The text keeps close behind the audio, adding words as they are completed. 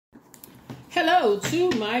Hello to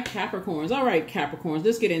my Capricorns. All right, Capricorns,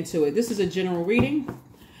 let's get into it. This is a general reading,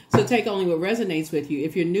 so take only what resonates with you.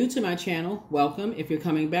 If you're new to my channel, welcome. If you're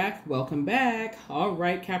coming back, welcome back. All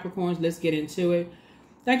right, Capricorns, let's get into it.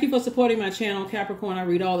 Thank you for supporting my channel, Capricorn. I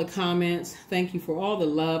read all the comments. Thank you for all the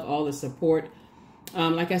love, all the support.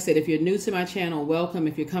 Like I said, if you're new to my channel, welcome.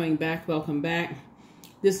 If you're coming back, welcome back.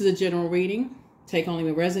 This is a general reading. Take only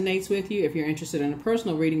what resonates with you. If you're interested in a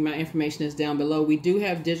personal reading, my information is down below. We do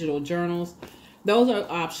have digital journals. Those are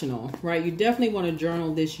optional, right? You definitely want to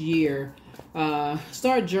journal this year.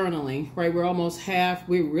 Start journaling, right? We're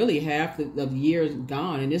really half the year is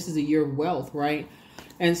gone, and this is a year of wealth, right?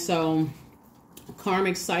 And so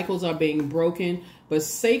karmic cycles are being broken, but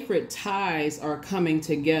sacred ties are coming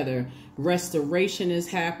together. Restoration is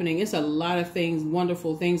happening. It's a lot of things,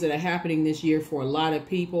 wonderful things that are happening this year for a lot of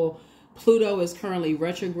people. Pluto is currently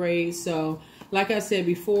retrograde. So like I said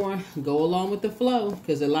before, go along with the flow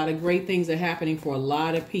because a lot of great things are happening for a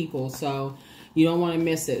lot of people. So you don't want to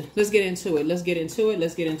miss it. Let's get into it. Let's get into it.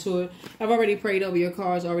 Let's get into it. I've already prayed over your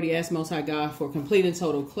cards, already asked Most High God for complete and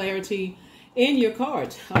total clarity in your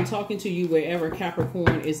cards. I'm talking to you wherever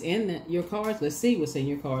Capricorn is in your cards. Let's see what's in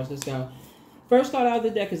your cards. Let's go. First card out of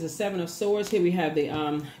the deck is the Seven of Swords. Here we have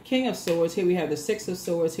the King of Swords. Here we have the Six of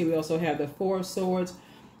Swords. Here we also have the Four of Swords.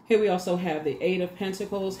 Here we also have the Eight of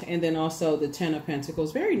Pentacles and then also the Ten of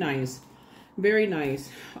Pentacles. Very nice. Very nice.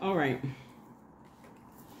 All right.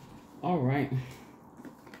 All right.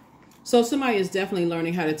 So somebody is definitely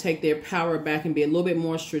learning how to take their power back and be a little bit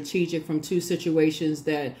more strategic from two situations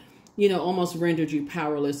that, you know, almost rendered you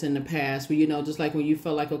powerless in the past. Where, you know, just like when you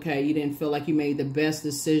felt like, okay, you didn't feel like you made the best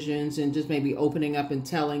decisions and just maybe opening up and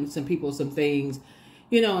telling some people some things,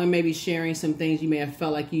 you know, and maybe sharing some things you may have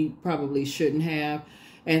felt like you probably shouldn't have.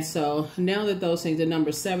 And so now that those things, the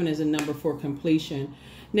number 7 is a number for completion.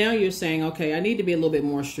 Now you're saying, okay, I need to be a little bit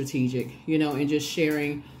more strategic, you know, and just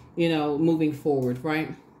sharing, you know, moving forward,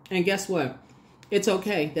 right? And guess what? It's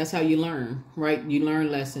okay. That's how you learn, right? You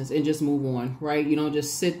learn lessons and just move on, right? You don't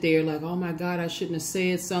just sit there like, oh my God, I shouldn't have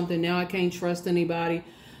said something. Now I can't trust anybody.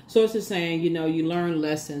 So it's just saying, you know, you learn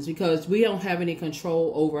lessons because we don't have any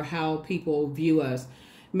control over how people view us.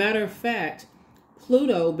 Matter of fact,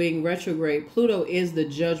 Pluto being retrograde, Pluto is the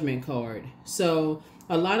judgment card. So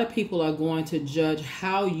a lot of people are going to judge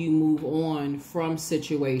how you move on from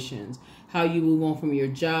situations, how you move on from your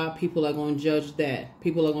job. People are going to judge that.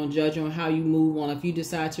 People are going to judge on how you move on. If you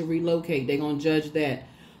decide to relocate, they're going to judge that.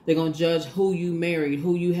 They're going to judge who you married,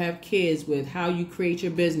 who you have kids with, how you create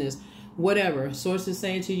your business, whatever. Source is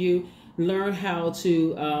saying to you, learn how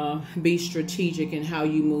to be strategic in how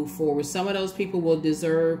you move forward. Some of those people will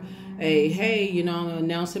deserve a, hey, you know, I'm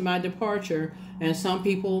announcing my departure. And some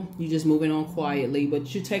people, you just moving on quietly,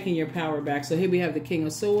 but you're taking your power back. So here we have the King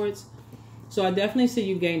of Swords. So I definitely see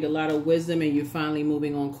you gained a lot of wisdom and you're finally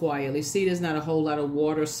moving on quietly. See, there's not a whole lot of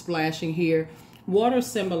water splashing here. Water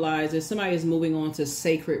symbolizes somebody is moving on to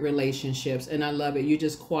sacred relationships. And I love it. You're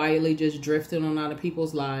just quietly just drifting on out of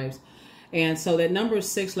people's lives. And so that number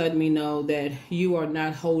 6 let me know that you are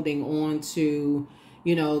not holding on to,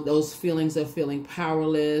 you know, those feelings of feeling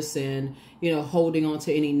powerless and, you know, holding on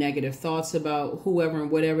to any negative thoughts about whoever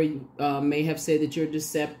and whatever may have said that you're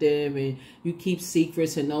deceptive and you keep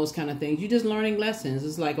secrets and those kind of things. You're just learning lessons.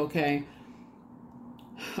 It's like, okay.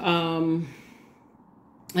 And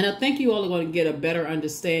I think you all are going to get a better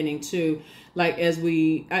understanding too. Like as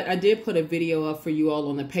I did put a video up for you all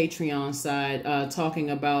on the Patreon side talking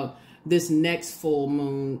about this next full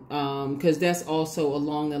moon, because that's also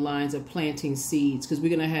along the lines of planting seeds, because we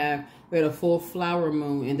had a full flower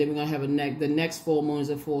moon and then we're gonna have the next full moon is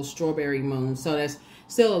a full strawberry moon. So that's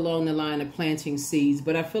still along the line of planting seeds.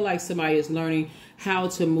 But I feel like somebody is learning how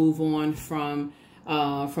to move on from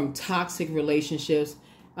toxic relationships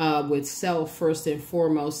with self first and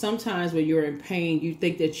foremost. Sometimes when you're in pain, you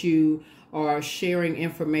think that you are sharing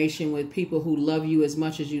information with people who love you as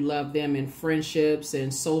much as you love them in friendships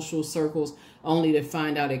and social circles, only to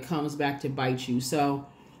find out it comes back to bite you. So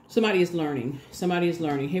somebody is learning. Somebody is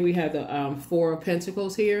learning. Here we have the Four of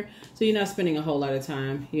Pentacles here. So you're not spending a whole lot of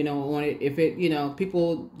time, you know, on it. If it, you know,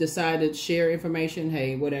 people decide to share information,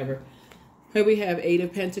 hey, whatever. Here we have Eight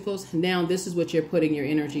of Pentacles. Now this is what you're putting your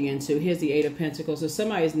energy into. Here's the Eight of Pentacles. So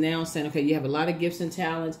somebody is now saying, okay, you have a lot of gifts and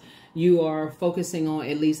talents. You are focusing on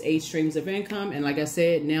at least 8 streams of income. And like I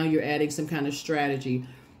said, now you're adding some kind of strategy.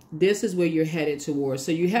 This is where you're headed towards.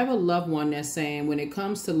 So you have a loved one that's saying when it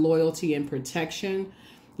comes to loyalty and protection,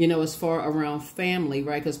 you know, as far around family,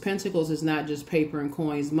 right? Because Pentacles is not just paper and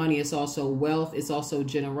coins, money. It's also wealth. It's also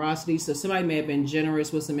generosity. So somebody may have been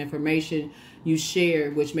generous with some information you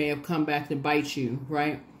shared, which may have come back to bite you,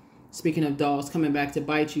 right? Speaking of dogs coming back to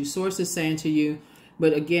bite you, Source is saying to you,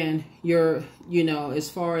 but again, you're, you know, as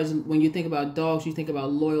far as when you think about dogs, you think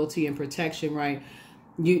about loyalty and protection, right?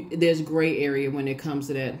 There's gray area when it comes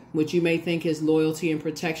to that. What you may think is loyalty and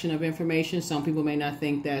protection of information, some people may not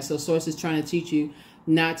think that. So Source is trying to teach you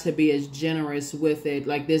not to be as generous with it.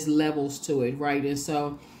 Like there's levels to it, right? And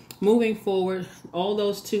so moving forward, all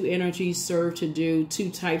those two energies serve to do, two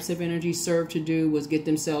types of energies serve to do was get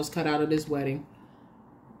themselves cut out of this wedding.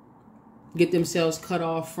 Get themselves cut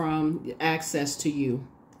off from access to you,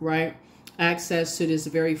 right? Access to this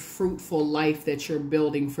very fruitful life that you're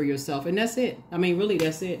building for yourself. And that's it. I mean, really,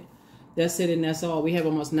 that's it. That's it and that's all. We have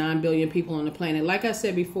almost 9 billion people on the planet. Like I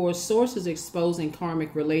said before, Source is exposing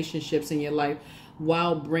karmic relationships in your life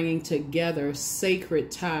while bringing together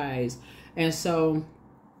sacred ties. And so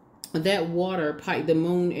that water, the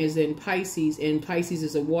moon is in Pisces, and Pisces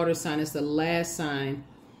is a water sign. It's the last sign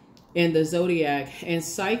in the zodiac, and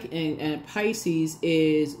Pisces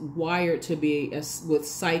is wired to be with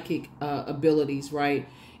psychic abilities, right?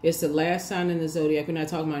 It's the last sign in the zodiac. We're not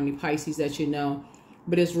talking about any Pisces that you know,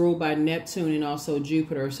 but it's ruled by Neptune and also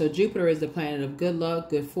Jupiter. So Jupiter is the planet of good luck,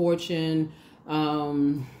 good fortune,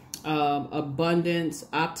 abundance,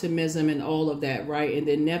 optimism, and all of that, right? And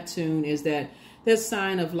then Neptune is that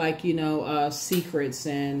sign of, like, you know, secrets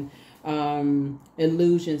and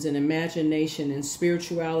illusions and imagination and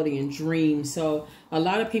spirituality and dreams. So a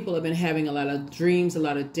lot of people have been having a lot of dreams, a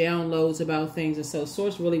lot of downloads about things. And so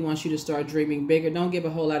Source really wants you to start dreaming bigger. Don't give a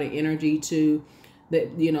whole lot of energy to the,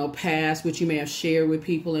 you know, past, which you may have shared with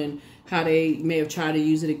people and how they may have tried to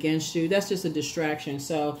use it against you. That's just a distraction.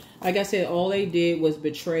 So like I said, all they did was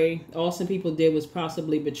betray. All some people did was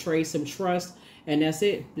possibly betray some trust, and that's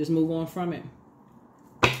it. Just move on from it.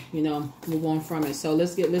 You know, move on from it. So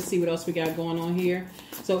let's see what else we got going on here.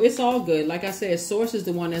 So it's all good. Like I said, Source is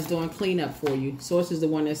the one that's doing cleanup for you. Source is the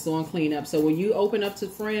one that's doing cleanup. So when you open up to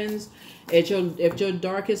friends at your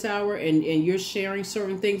darkest hour and you're sharing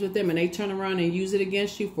certain things with them and they turn around and use it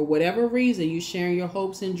against you for whatever reason, you sharing your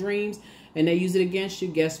hopes and dreams and they use it against you,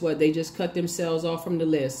 guess what? They just cut themselves off from the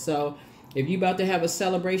list. So if you about to have a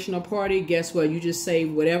celebration or party, guess what? You just say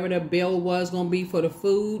whatever the bill was going to be for the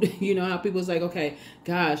food. You know how people's like, okay,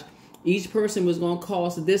 gosh, each person was going to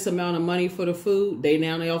cost this amount of money for the food. They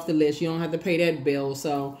off the list. You don't have to pay that bill.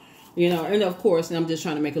 So, you know, and of course, and I'm just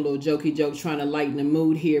trying to make a little jokey joke, trying to lighten the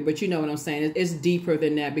mood here. But you know what I'm saying? It's deeper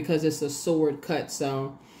than that because it's a sword cut.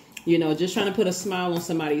 So, you know, just trying to put a smile on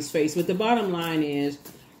somebody's face. But the bottom line is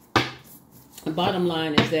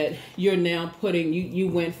that you're now putting, you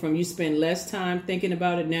went from, you spend less time thinking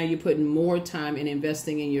about it. Now you're putting more time in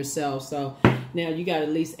investing in yourself. So now you got at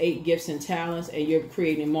least 8 gifts and talents and you're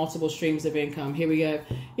creating multiple streams of income. Here we go.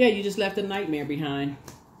 Yeah, you just left a nightmare behind.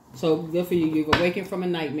 So good for you. You've awakened from a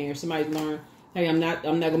nightmare. Somebody learned, hey, I'm not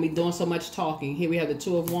going to be doing so much talking. Here we have the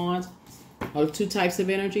 2 of Wands, or 2 types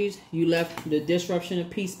of energies. You left the disruption of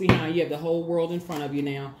peace behind. You have the whole world in front of you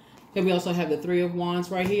now. And we also have the 3 of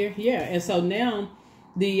Wands right here. Yeah, and so now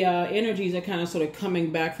the energies are kind of sort of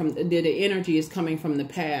coming back from, the energy is coming from the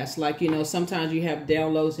past. Like, you know, sometimes you have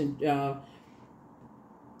downloads and,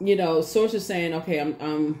 you know, Source is saying, okay,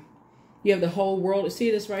 you have the whole world.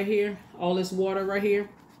 See this right here? All this water right here.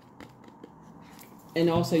 And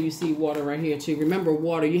also you see water right here too. Remember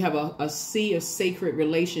water, you have a sea of sacred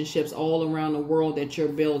relationships all around the world that you're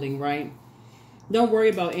building, right? Don't worry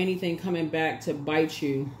about anything coming back to bite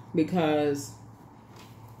you because,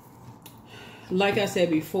 like I said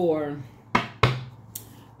before,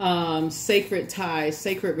 sacred ties,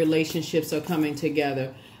 sacred relationships are coming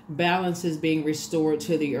together. Balance is being restored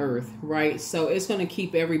to the earth, right? So it's going to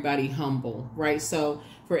keep everybody humble, right? So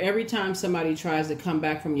for every time somebody tries to come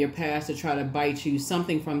back from your past to try to bite you,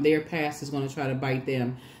 something from their past is going to try to bite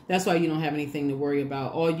them. That's why you don't have anything to worry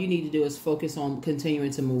about. All you need to do is focus on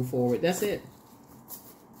continuing to move forward. That's it.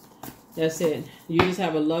 That's it. You just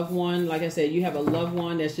have a loved one. Like I said, you have a loved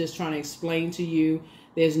one that's just trying to explain to you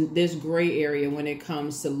there's this gray area when it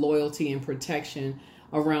comes to loyalty and protection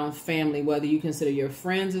around family, whether you consider your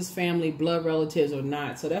friends as family, blood relatives or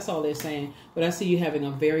not. So that's all they're saying. But I see you having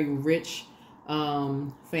a very rich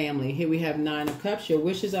family. Here we have 9 of Cups. Your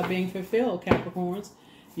wishes are being fulfilled, Capricorns.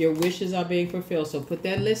 Your wishes are being fulfilled. So put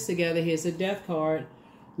that list together. Here's the Death card.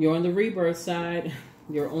 You're on the rebirth side.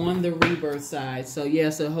 You're on the rebirth side. So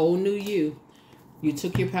yes, a whole new you. You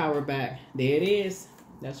took your power back. There it is.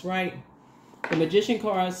 That's right. The Magician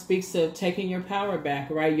card speaks of taking your power back,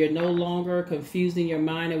 right? You're no longer confused in your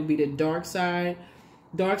mind. It would be the dark side.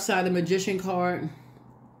 Dark side, the Magician card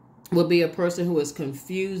will be a person who is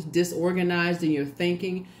confused, disorganized in your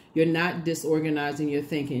thinking. You're not disorganized in your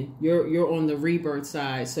thinking. You're on the rebirth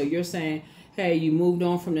side. So you're saying, hey, you moved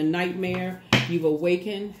on from the nightmare, you've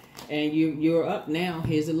awakened, and you're up now.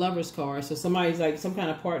 Here's the Lover's card. So somebody's like some kind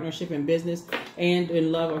of partnership in business and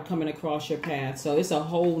in love are coming across your path. So it's a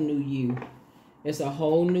whole new you. It's a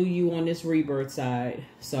whole new you on this rebirth side.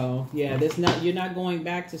 So yeah, you're not going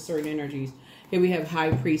back to certain energies. Here we have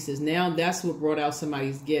High Priestess. Now that's what brought out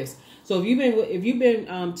somebody's gifts. So if you've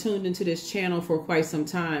been tuned into this channel for quite some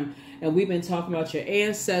time, and we've been talking about your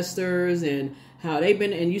ancestors and how they've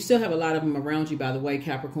been, and you still have a lot of them around you, by the way,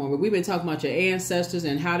 Capricorn. But we've been talking about your ancestors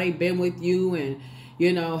and how they've been with you, and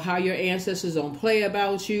you know how your ancestors don't play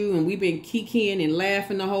about you. And we've been kikiing and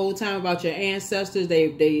laughing the whole time about your ancestors.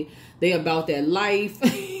 They about that life.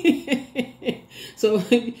 So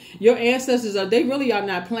your ancestors they really are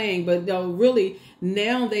not playing, but they'll really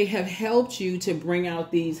now they have helped you to bring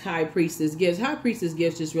out these High Priestess gifts. High Priestess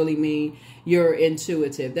gifts just really mean you're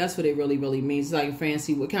intuitive. That's what it really means. It's like a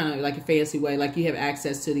fancy, kind of like a fancy way, like you have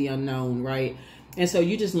access to the unknown, right? And so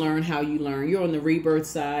you just learn how you learn. You're on the rebirth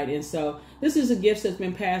side, and so this is a gift that's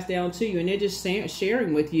been passed down to you, and they're just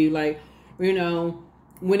sharing with you, like, you know,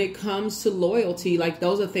 when it comes to loyalty, like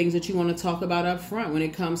those are things that you want to talk about up front. When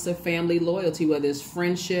it comes to family loyalty, whether it's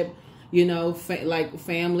friendship, you know, like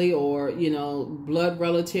family, or, you know, blood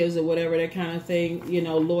relatives or whatever, that kind of thing, you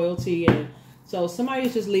know, loyalty. And so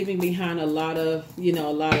somebody's just leaving behind a lot of, you know,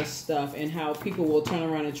 a lot of stuff, and how people will turn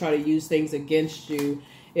around and try to use things against you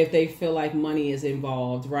if they feel like money is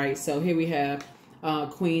involved, right? So here we have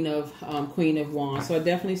Queen of Wands. So I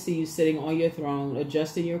definitely see you sitting on your throne,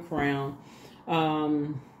 adjusting your crown,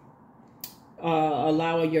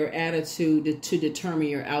 allowing your attitude to determine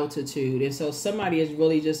your altitude. And so somebody is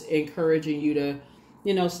really just encouraging you to,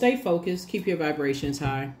 you know, stay focused, keep your vibrations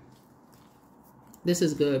high. This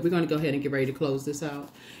is good. We're going to go ahead and get ready to close this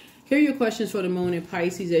out. Here are your questions for the moon in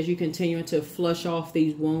Pisces as you continue to flush off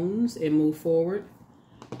these wounds and move forward.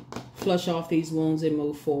 Flush off these wounds and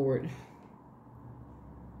move forward.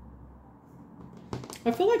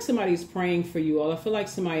 I feel like somebody's praying for you all. I feel like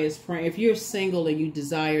somebody is praying. If you're single and you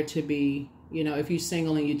desire to be, you know, if you're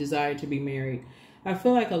single and you desire to be married, I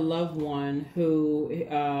feel like a loved one who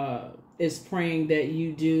is praying that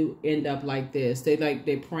you do end up like this. They're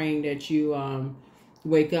praying that you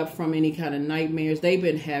wake up from any kind of nightmares. They've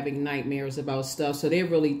been having nightmares about stuff, so they're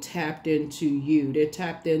really tapped into you. They're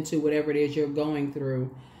tapped into whatever it is you're going through.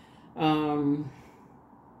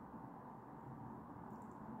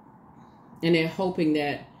 And they're hoping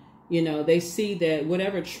that, you know, they see that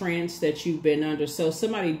whatever trance that you've been under. So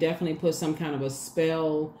somebody definitely put some kind of a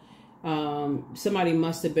spell. Somebody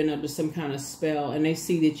must have been under some kind of spell, and they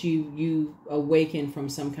see that you awaken from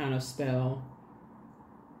some kind of spell.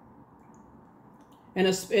 And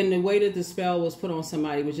the way that the spell was put on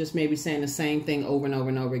somebody was just maybe saying the same thing over and over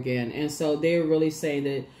and over again. And so they're really saying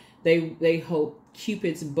that they hope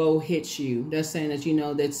Cupid's bow hits you. That's saying that, you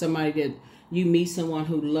know, that somebody that you meet someone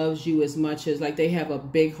who loves you as much as, like, they have a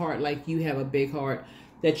big heart like you have a big heart,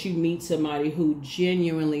 that you meet somebody who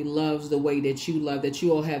genuinely loves the way that you love, that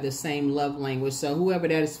you all have the same love language. So whoever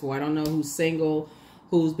that is for, I don't know who's single,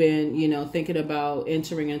 who's been, you know, thinking about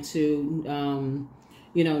entering into,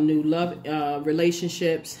 you know, new love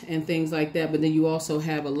relationships and things like that. But then you also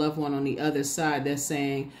have a loved one on the other side that's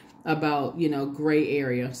saying about, you know, gray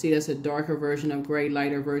area. See, that's a darker version of gray,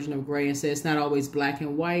 lighter version of gray, and says it's not always black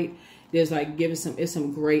and white. There's like it's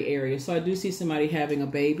some gray area. So I do see somebody having a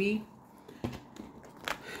baby,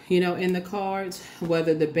 you know, in the cards.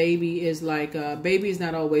 Whether the baby is like baby is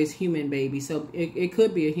not always human baby. So it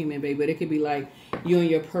could be a human baby, but it could be like you and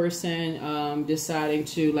your person deciding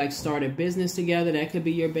to like start a business together. That could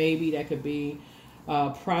be your baby. That could be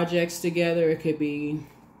projects together. It could be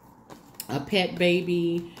a pet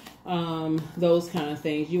baby, those kind of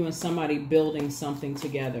things. You and somebody building something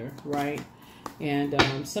together, right? And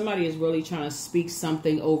somebody is really trying to speak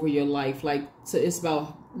something over your life. Like, so it's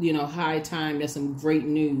about, you know, high time that some great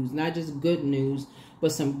news, not just good news,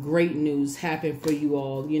 but some great news happen for you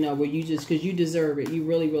all, you know, where you just, because you deserve it. You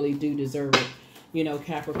really, really do deserve it. You know,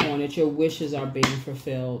 Capricorn, that your wishes are being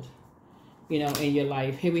fulfilled, you know, in your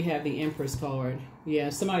life. Here we have the Empress card. Yeah,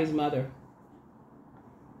 somebody's mother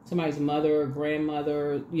or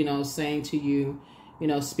grandmother, you know, saying to you, you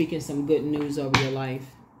know, speaking some good news over your life.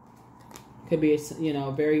 Could be, you know,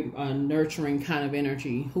 a very nurturing kind of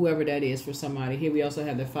energy, whoever that is for somebody. Here we also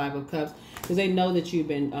have the Five of Cups, because they know that you've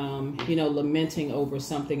been, you know, lamenting over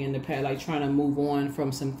something in the past, like trying to move on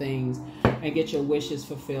from some things and get your wishes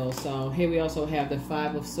fulfilled. So here we also have the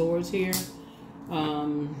Five of Swords here.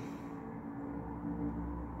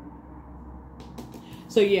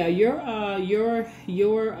 So yeah,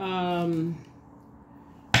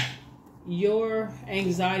 your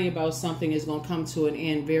anxiety about something is going to come to an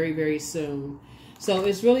end very, very soon. So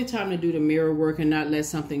it's really time to do the mirror work and not let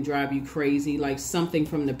something drive you crazy, like something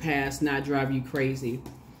from the past not drive you crazy.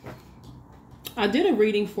 I did a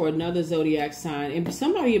reading for another zodiac sign, and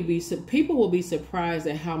people will be surprised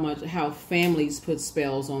at how families put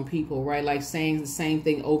spells on people, right? Like saying the same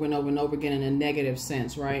thing over and over and over again in a negative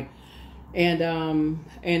sense, right? And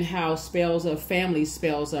how family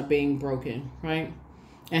spells are being broken, right?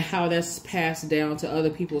 And how that's passed down to other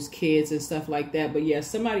people's kids and stuff like that. But yeah,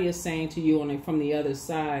 somebody is saying to you from the other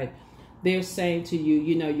side, they're saying to you,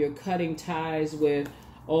 you know, you're cutting ties with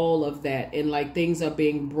all of that, and like things are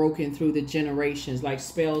being broken through the generations, like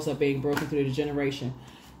spells are being broken through the generation.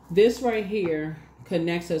 This right here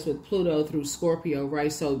connects us with Pluto through Scorpio,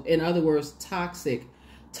 right? So in other words,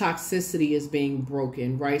 toxicity is being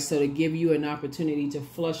broken, right? So to give you an opportunity to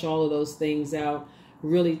flush all of those things out,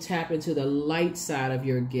 really tap into the light side of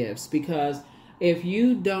your gifts. Because if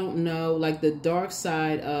you don't know, like the dark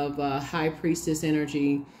side of High Priestess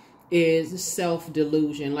energy is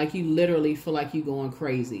self-delusion. Like you literally feel like you're going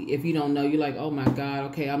crazy. If you don't know, you're like, oh my God,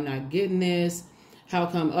 okay, I'm not getting this. How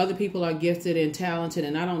come other people are gifted and talented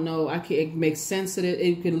and I don't know? It makes sense that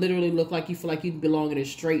it can literally look like you feel like you belong in a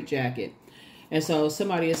straitjacket. And so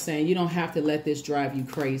somebody is saying you don't have to let this drive you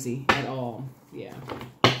crazy at all. Yeah.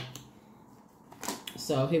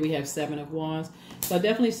 So here we have 7 of Wands. So I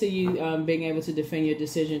definitely see you being able to defend your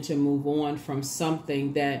decision to move on from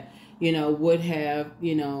something that, you know, would have,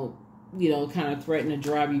 you know, kind of threatened to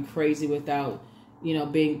drive you crazy without, you know,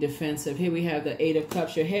 being defensive. Here we have the 8 of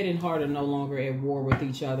Cups. Your head and heart are no longer at war with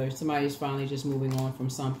each other. Somebody's finally just moving on from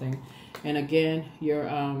something. And again, you're,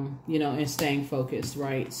 you know, and staying focused,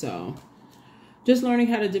 right? So just learning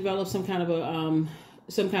how to develop some kind of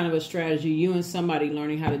a strategy. You and somebody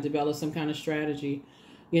learning how to develop some kind of strategy,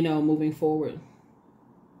 you know, moving forward.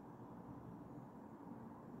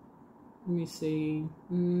 Let me see.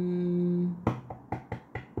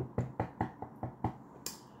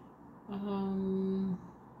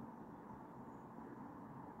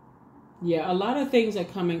 Yeah, a lot of things are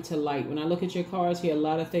coming to light. When I look at your cards here, a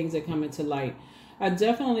lot of things are coming to light. I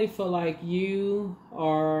definitely feel like you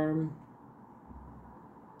are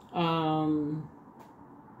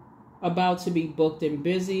about to be booked and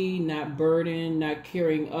busy, not burdened, not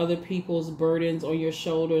carrying other people's burdens on your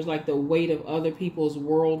shoulders, like the weight of other people's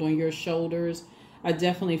world on your shoulders. I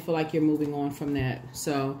definitely feel like you're moving on from that.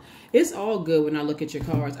 So it's all good when I look at your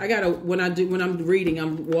cards. When I'm reading,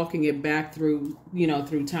 I'm walking it back through, you know,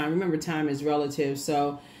 through time. Remember, time is relative.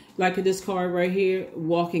 So like this card right here,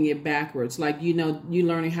 walking it backwards, like, you know, you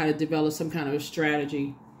learning how to develop some kind of a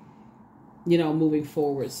strategy, you know, moving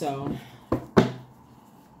forward. So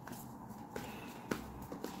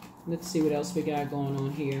let's see what else we got going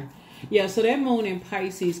on here. Yeah, so that moon in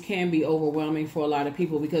Pisces can be overwhelming for a lot of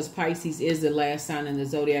people because Pisces is the last sign in the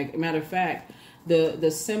zodiac. Matter of fact, the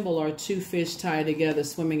symbol are 2 fish tied together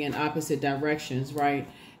swimming in opposite directions, right?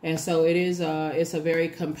 And so it is the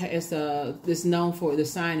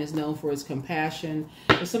sign is known for its compassion.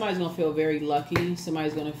 But somebody's going to feel very lucky.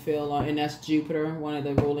 Somebody's going to feel, and that's Jupiter, one of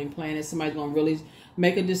the ruling planets. Somebody's going to really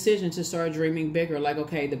make a decision to start dreaming bigger. Like,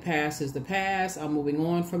 okay, the past is the past. I'm moving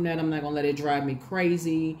on from that. I'm not going to let it drive me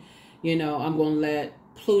crazy. You know, I'm going to let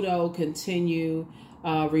Pluto continue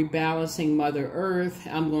rebalancing Mother Earth.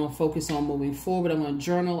 I'm going to focus on moving forward. I'm going to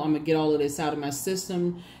journal. I'm going to get all of this out of my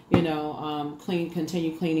system. You know,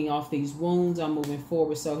 continue cleaning off these wounds. I'm moving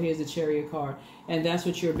forward. So here's the Chariot card. And that's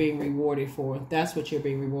what you're being rewarded for. That's what you're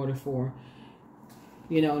being rewarded for.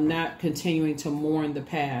 You know, not continuing to mourn the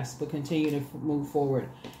past, but continue to move forward.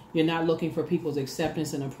 You're not looking for people's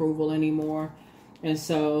acceptance and approval anymore. And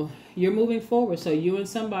so you're moving forward. So you and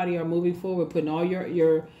somebody are moving forward, putting all your,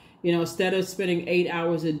 you know, instead of spending 8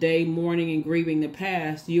 hours a day mourning and grieving the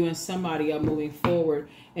past, you and somebody are moving forward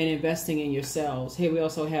and investing in yourselves. Here we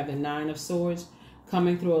also have the 9 of Swords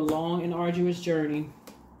coming through a long and arduous journey.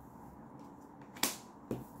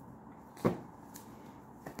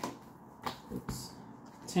 Oops.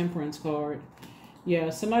 Temperance card.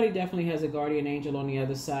 Yeah, somebody definitely has a guardian angel on the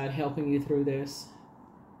other side helping you through this.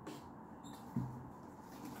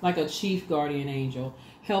 Like a chief guardian angel,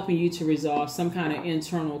 helping you to resolve some kind of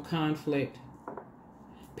internal conflict.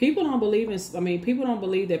 People don't believe people don't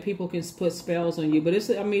believe that people can put spells on you, but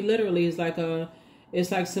literally it's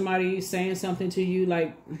like somebody saying something to you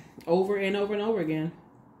like over and over and over again.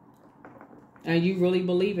 And you really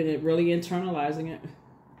believe in it, really internalizing it.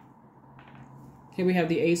 Here we have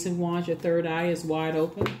the Ace of Wands. Your third eye is wide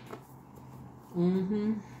open.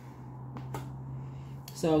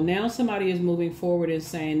 So now somebody is moving forward and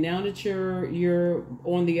saying, now that you're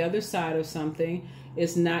on the other side of something,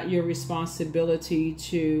 it's not your responsibility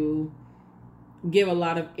to give a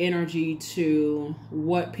lot of energy to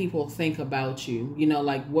what people think about you. You know,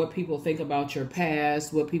 like what people think about your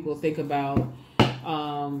past, what people think about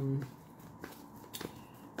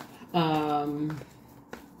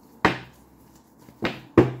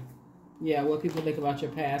yeah, what people think about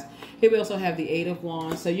your past. Here we also have the Eight of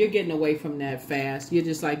Wands. So you're getting away from that fast. You're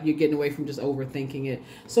just like, you're getting away from just overthinking it.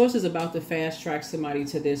 Source is about to fast track somebody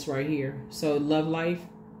to this right here. So love life.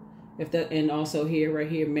 If that, and also here, right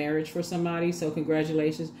here, marriage for somebody. So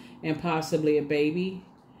congratulations. And possibly a baby.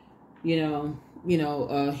 You know,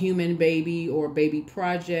 a human baby or baby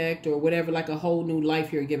project or whatever, like a whole new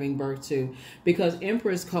life you're giving birth to. Because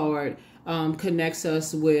Empress card connects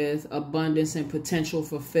us with abundance and potential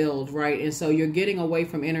fulfilled, right? And so you're getting away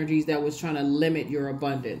from energies that was trying to limit your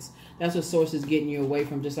abundance. That's what Source is getting you away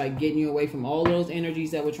from, just like getting you away from all those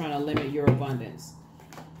energies that were trying to limit your abundance.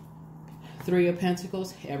 Three of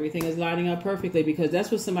Pentacles, everything is lining up perfectly because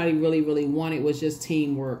that's what somebody really, really wanted, was just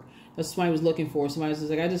teamwork. That's what somebody was looking for. Somebody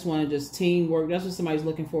was like, I just wanted just teamwork. That's what somebody's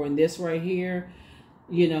looking for in this right here,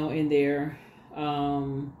 you know, in there.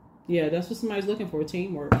 Yeah, that's what somebody's looking for,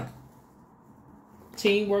 teamwork.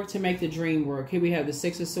 Teamwork to make the dream work. Here we have the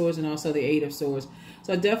Six of Swords and also the Eight of Swords.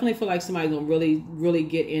 So I definitely feel like somebody's going to really, really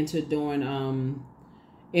get into doing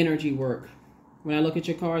energy work. When I look at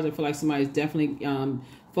your cards, I feel like somebody's definitely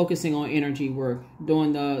focusing on energy work.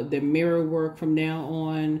 Doing the mirror work from now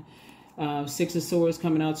on. Six of Swords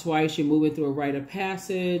coming out twice. You're moving through a rite of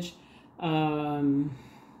passage.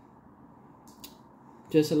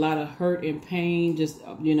 Just a lot of hurt and pain. Just,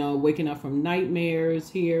 you know, waking up from nightmares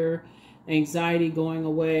here. Anxiety going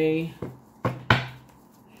away.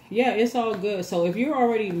 Yeah, it's all good. So if you're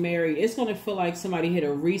already married, it's going to feel like somebody hit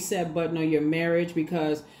a reset button on your marriage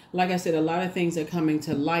because, like I said, a lot of things are coming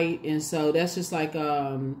to light. And so that's just like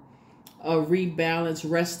a rebalance,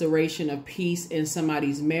 restoration of peace in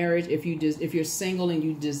somebody's marriage. If you're single and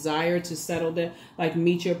you desire to settle that, like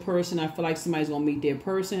meet your person, I feel like somebody's going to meet their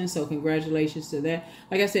person. So congratulations to that.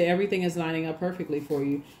 Like I said, everything is lining up perfectly for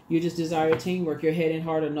you. You just desire teamwork. Your head and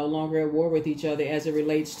heart are no longer at war with each other as it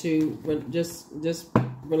relates to just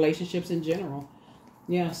relationships in general.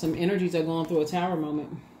 Yeah, some energies are going through a tower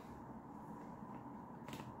moment.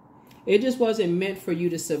 It just wasn't meant for you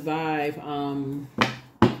to survive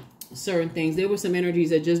certain things. There were some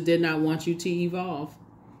energies that just did not want you to evolve,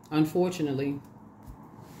 unfortunately.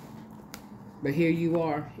 But here you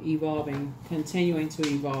are, evolving, continuing to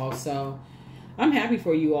evolve. So I'm happy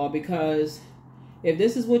for you all because if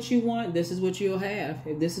this is what you want, this is what you'll have.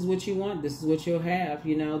 If this is what you want, this is what you'll have.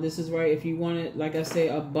 You know, this is right. If you want it, like I say,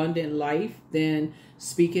 abundant life, then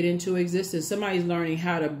speak it into existence. Somebody's learning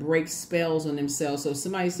how to break spells on themselves. So if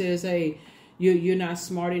somebody says, hey, you're not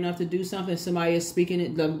smart enough to do something, somebody is speaking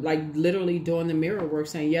it, like literally doing the mirror work,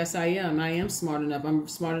 saying, yes, I am smart enough. I'm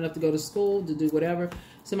smart enough to go to school, to do whatever.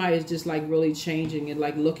 Somebody is just like really changing it,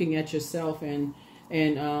 like looking at yourself and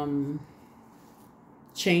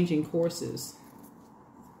changing courses,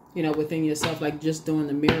 you know, within yourself, like just doing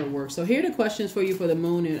the mirror work. So here are the questions for you for the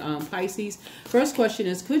moon and Pisces. First question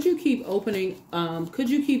is, could you keep opening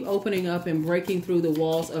up and breaking through the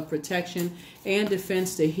walls of protection and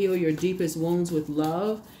defense to heal your deepest wounds with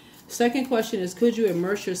love? Second question is, could you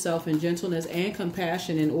immerse yourself in gentleness and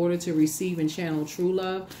compassion in order to receive and channel true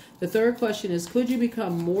love? The third question is, could you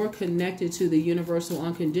become more connected to the universal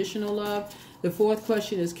unconditional love? The fourth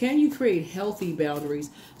question is, can you create healthy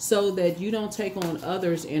boundaries so that you don't take on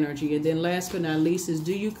others' energy? And then last but not least is,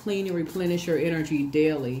 do you clean and replenish your energy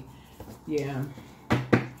daily? Yeah.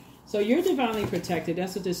 So you're divinely protected.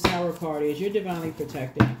 That's what this Tower card is. You're divinely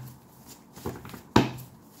protected.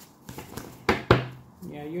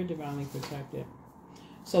 Yeah, you're divinely protected.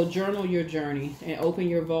 So journal your journey and open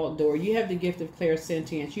your vault door. You have the gift of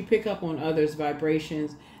clairsentience. You pick up on others'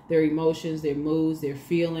 vibrations, their emotions, their moods, their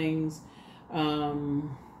feelings. Yeah,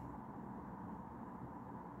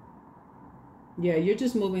 you're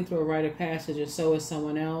just moving through a rite of passage, and so is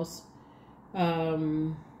someone else. Let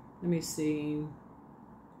me see.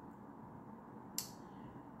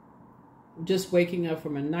 Just waking up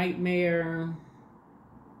from a nightmare.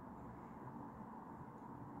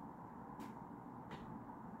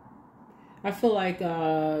 I feel like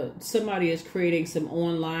somebody is creating some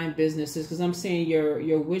online businesses, because I'm seeing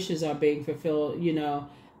your wishes are being fulfilled, you know,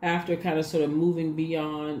 after kind of sort of moving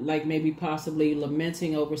beyond, like maybe possibly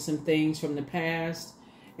lamenting over some things from the past.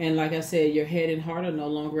 And like I said, your head and heart are no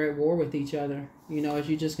longer at war with each other, you know, as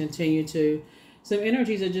you just continue to Some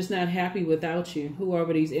energies are just not happy without you.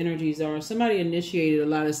 Whoever these energies are. Somebody initiated a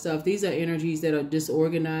lot of stuff. These are energies that are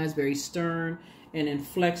disorganized, very stern and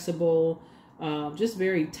inflexible. Just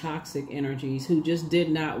very toxic energies who just did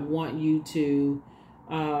not want you to,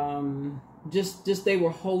 just they were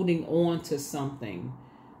holding on to something.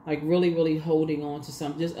 Like really, really holding on to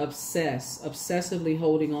something. Just obsessively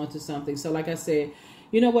holding on to something. So like I said,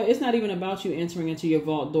 you know what? It's not even about you entering into your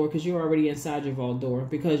vault door because you're already inside your vault door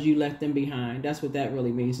because you left them behind. That's what that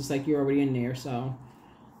really means. It's like you're already in there. So,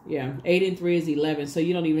 yeah. 8 and 3 is 11. So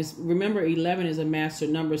you don't even... Remember, 11 is a master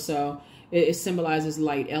number. So it symbolizes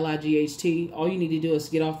light. L-I-G-H-T. All you need to do is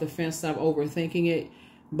get off the fence. Stop overthinking it.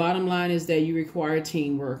 Bottom line is that you require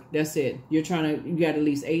teamwork. That's it. You got at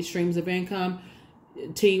least 8 streams of income.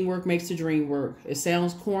 Teamwork makes the dream work. It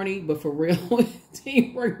sounds corny, but for real,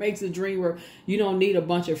 teamwork makes the dream work. You don't need a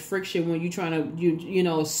bunch of friction when you're trying to, you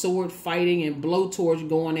know, sword fighting and blowtorch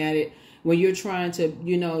going at it. When you're trying to,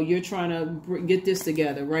 you know, you're trying to get this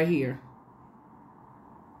together right here.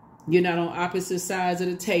 You're not on opposite sides of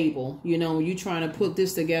the table. You know, you're trying to put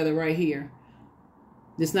this together right here.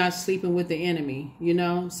 It's not sleeping with the enemy, you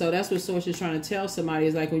know. So that's what Source is trying to tell somebody.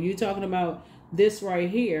 Is like when you're talking about this right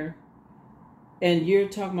here, and you're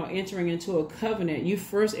talking about entering into a covenant, you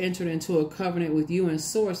first entered into a covenant with you and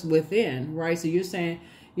Source within, right? So you're saying,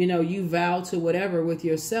 you know, you vow to whatever with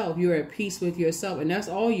yourself. You're at peace with yourself. And that's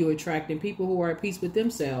all you attracting. People who are at peace with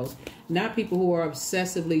themselves. Not people who are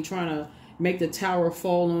obsessively trying to make the tower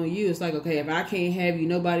fall on you. It's like, okay, if I can't have you,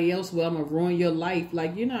 nobody else will. I'm going to ruin your life.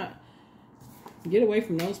 Like, you're not. Get away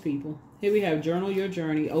from those people. Here we have journal your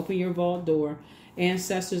journey. Open your vault door.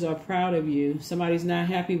 Ancestors are proud of you. Somebody's not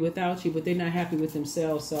happy without you, but they're not happy with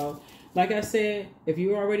themselves. So, like I said, if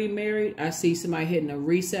you're already married, I see somebody hitting a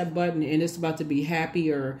reset button and it's about to be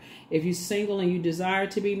happy. Or if you're single and you desire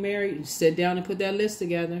to be married, sit down and put that list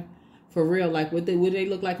together. For real, like what they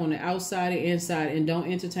look like on the outside and inside. And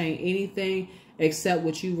don't entertain anything except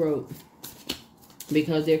what you wrote.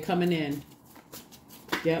 Because they're coming in.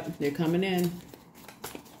 Yep, they're coming in.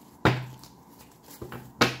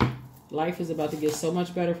 Life is about to get so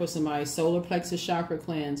much better for somebody. Solar plexus chakra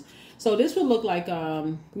cleanse. So this would look like,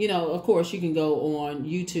 you know, of course you can go on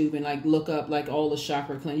YouTube and like look up like all the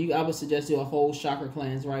chakra cleanse. I would suggest do a whole chakra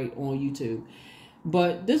cleanse right on YouTube.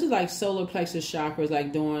 But this is like solar plexus chakras,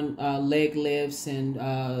 like doing leg lifts and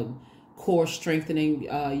core strengthening,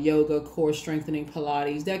 yoga, core strengthening,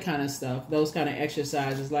 Pilates, that kind of stuff. Those kind of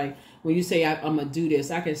exercises. Like when you say I'm going to do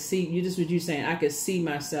this, I can see, you just what you're saying, I can see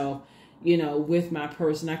myself, you know, with my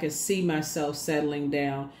person. I can see myself settling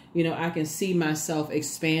down. You know, I can see myself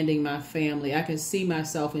expanding my family. I can see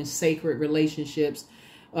myself in sacred relationships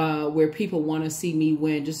where people want to see me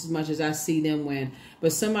win just as much as I see them win.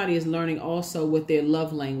 But somebody is learning also what their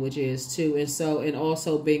love language is too. And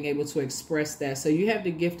also being able to express that. So you have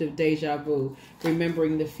the gift of deja vu,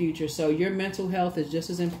 remembering the future. So your mental health is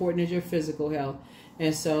just as important as your physical health.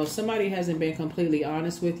 And so somebody hasn't been completely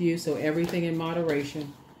honest with you. So everything in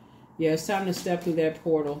moderation. Yeah, it's time to step through that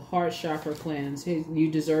portal. Heart chakra cleanse. You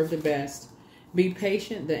deserve the best. Be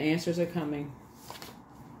patient. The answers are coming.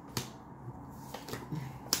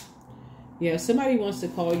 Yeah, somebody wants to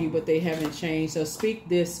call you, but they haven't changed. So speak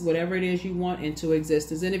this, whatever it is you want, into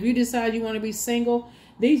existence. And if you decide you want to be single,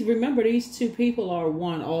 remember, these two people are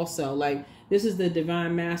one also. Like, this is the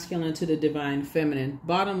divine masculine to the divine feminine.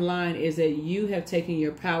 Bottom line is that you have taken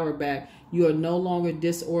your power back. You are no longer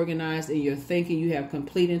disorganized in your thinking. You have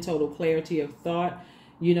complete and total clarity of thought.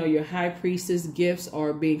 You know, your high priestess gifts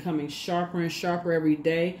are becoming sharper and sharper every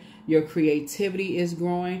day. Your creativity is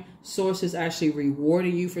growing. Source is actually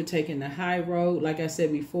rewarding you for taking the high road. Like I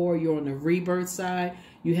said before, you're on the rebirth side.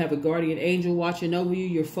 You have a guardian angel watching over you.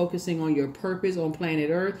 You're focusing on your purpose on planet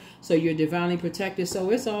Earth. So you're divinely protected.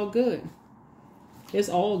 So it's all good. It's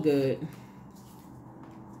all good.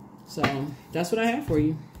 So that's what I have for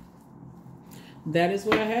you. That is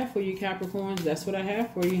what I have for you, Capricorns. That's what I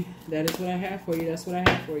have for you. That is what I have for you. That's what I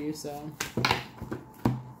have for you. So,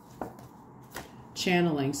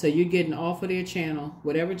 channeling. So you're getting off of their channel,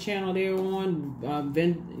 whatever channel they're on,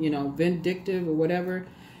 vindictive or whatever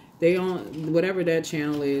they on, whatever that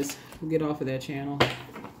channel is. Get off of that channel,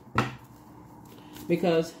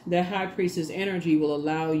 because that high priestess energy will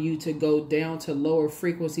allow you to go down to lower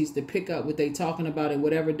frequencies to pick up what they talking about and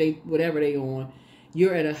whatever they on.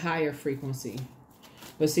 You're at a higher frequency.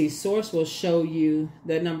 But see, Source will show you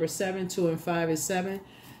that number 7, 2, and 5 is 7.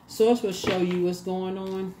 Source will show you what's going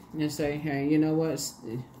on and say, hey, you know what?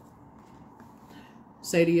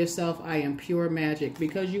 Say to yourself, I am pure magic,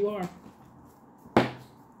 because you are.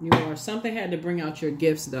 You are. Something had to bring out your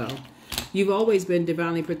gifts, though. You've always been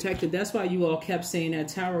divinely protected. That's why you all kept seeing that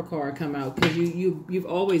Tower card come out, because you've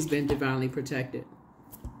always been divinely protected.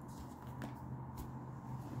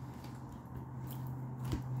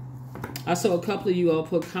 I saw a couple of you all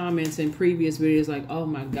put comments in previous videos like, oh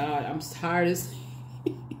my God, I'm tired of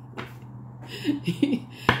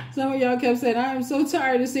some of y'all kept saying, I am so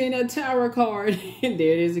tired of seeing that Tower card. And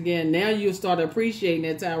there it is again. Now you'll start appreciating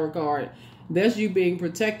that Tower card. That's you being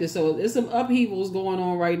protected. So there's some upheavals going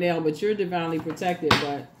on right now, but you're divinely protected.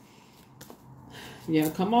 But yeah,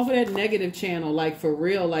 come off of that negative channel, like for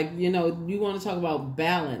real. Like, you know, you want to talk about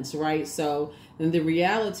balance, right? So, and the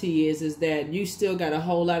reality is that you still got a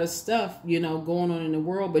whole lot of stuff, you know, going on in the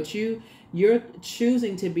world, but you're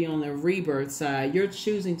choosing to be on the rebirth side. You're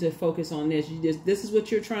choosing to focus on this. This is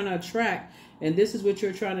what you're trying to attract, and this is what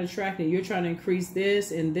you're trying to attract, and you're trying to increase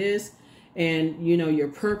this and this, and you know, your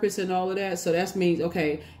purpose and all of that. So that means,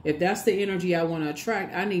 okay, if that's the energy I want to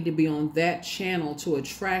attract, I need to be on that channel to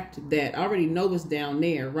attract that. I already know what's down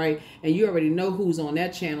there, right? And you already know who's on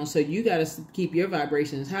that channel, so you got to keep your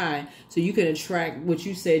vibrations high so you can attract what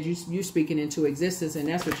you said you're speaking into existence, and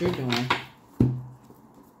that's what you're doing.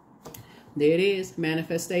 There it is,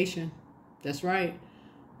 manifestation. That's right.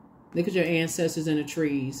 Look at your ancestors in the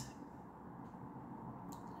trees.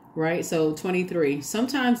 Right? So 23.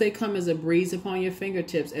 Sometimes they come as a breeze upon your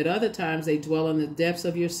fingertips. At other times they dwell in the depths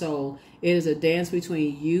of your soul. It is a dance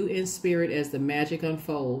between you and spirit as the magic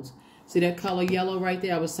unfolds. See that color yellow right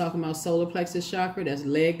there? I was talking about solar plexus chakra. That's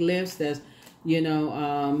leg lifts. That's, you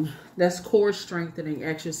know, that's core strengthening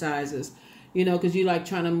exercises. You know, because you like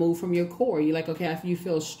trying to move from your core. You like, okay, you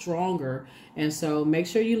feel stronger. And so make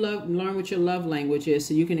sure you learn what your love language is,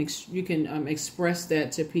 so you can express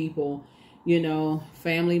that to people, you know,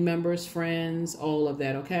 family members, friends, all of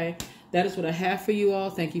that. Okay, that is what I have for you all.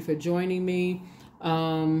 Thank you for joining me.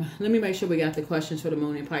 Let me make sure we got the questions for the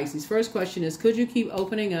moon in Pisces. First question is, could you keep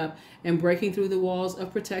opening up and breaking through the walls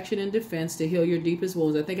of protection and defense to heal your deepest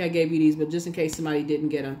wounds? I think I gave you these, but just in case somebody didn't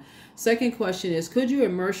get them. Second question is, could you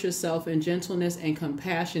immerse yourself in gentleness and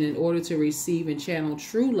compassion in order to receive and channel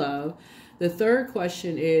true love? The third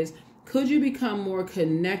question is, could you become more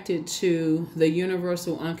connected to the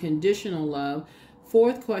universal unconditional love?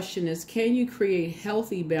 Fourth question is, can you create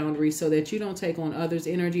healthy boundaries so that you don't take on others'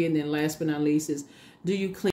 energy? And then last but not least is, do you clean